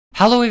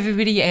Hello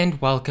everybody and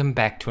welcome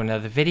back to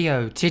another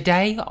video.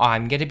 Today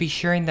I'm going to be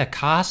sharing the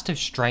cast of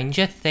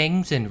Stranger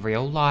Things in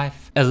real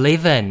life.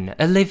 Eleven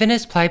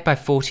is played by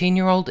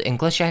 14-year-old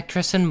English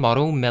actress and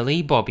model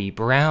Millie Bobby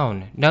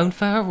Brown, known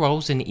for her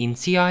roles in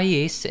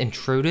NCIS,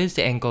 Intruders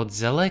and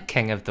Godzilla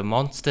King of the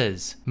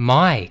Monsters.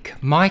 Mike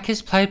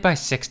is played by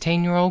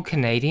 16-year-old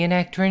Canadian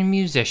actor and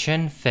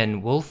musician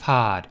Finn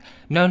Wolfhard,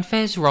 known for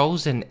his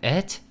roles in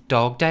It,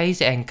 Dog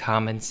Days and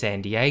Carmen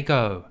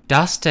Sandiego.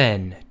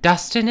 Dustin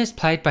is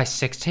played by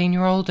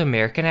 16-year-old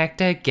American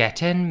actor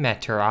Gaten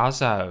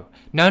Matarazzo,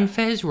 known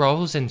for his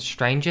roles in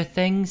Stranger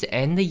Things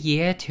and The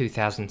Year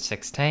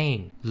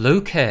 2016.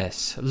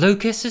 Lucas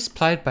is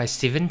played by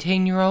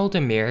 17-year-old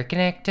American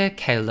actor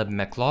Caleb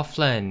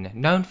McLaughlin,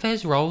 known for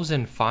his roles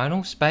in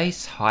Final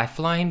Space, High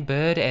Flying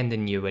Bird and The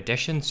New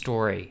Edition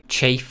story.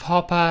 Chief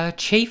Hopper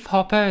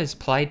is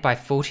played by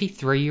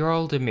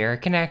 43-year-old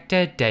American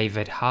actor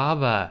David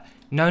Harbour,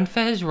 known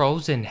for his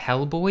roles in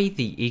Hellboy,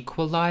 The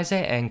Equalizer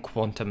and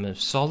Quantum of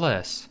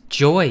Solace.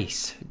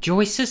 Joyce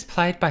is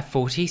played by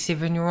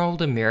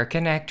 47-year-old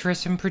American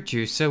actress and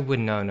producer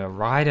Winona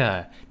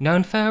Ryder,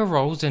 known for her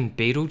roles in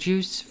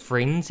Beetlejuice,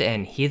 Friends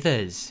and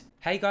Heathers.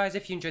 Hey guys,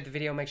 if you enjoyed the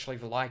video, make sure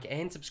to leave a like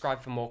and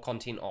subscribe for more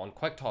content on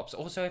Quicktopz.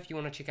 Also, if you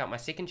want to check out my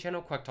second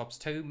channel, Quicktopz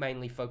 2,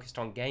 mainly focused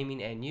on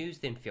gaming and news,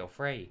 then feel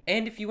free.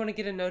 And if you want to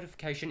get a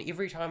notification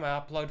every time I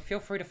upload,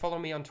 feel free to follow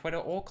me on Twitter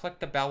or click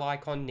the bell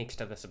icon next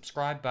to the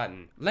subscribe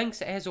button.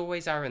 Links, as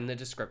always, are in the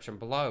description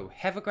below.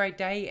 Have a great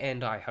day,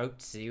 and I hope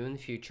to see you in the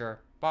future.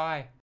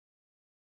 Bye.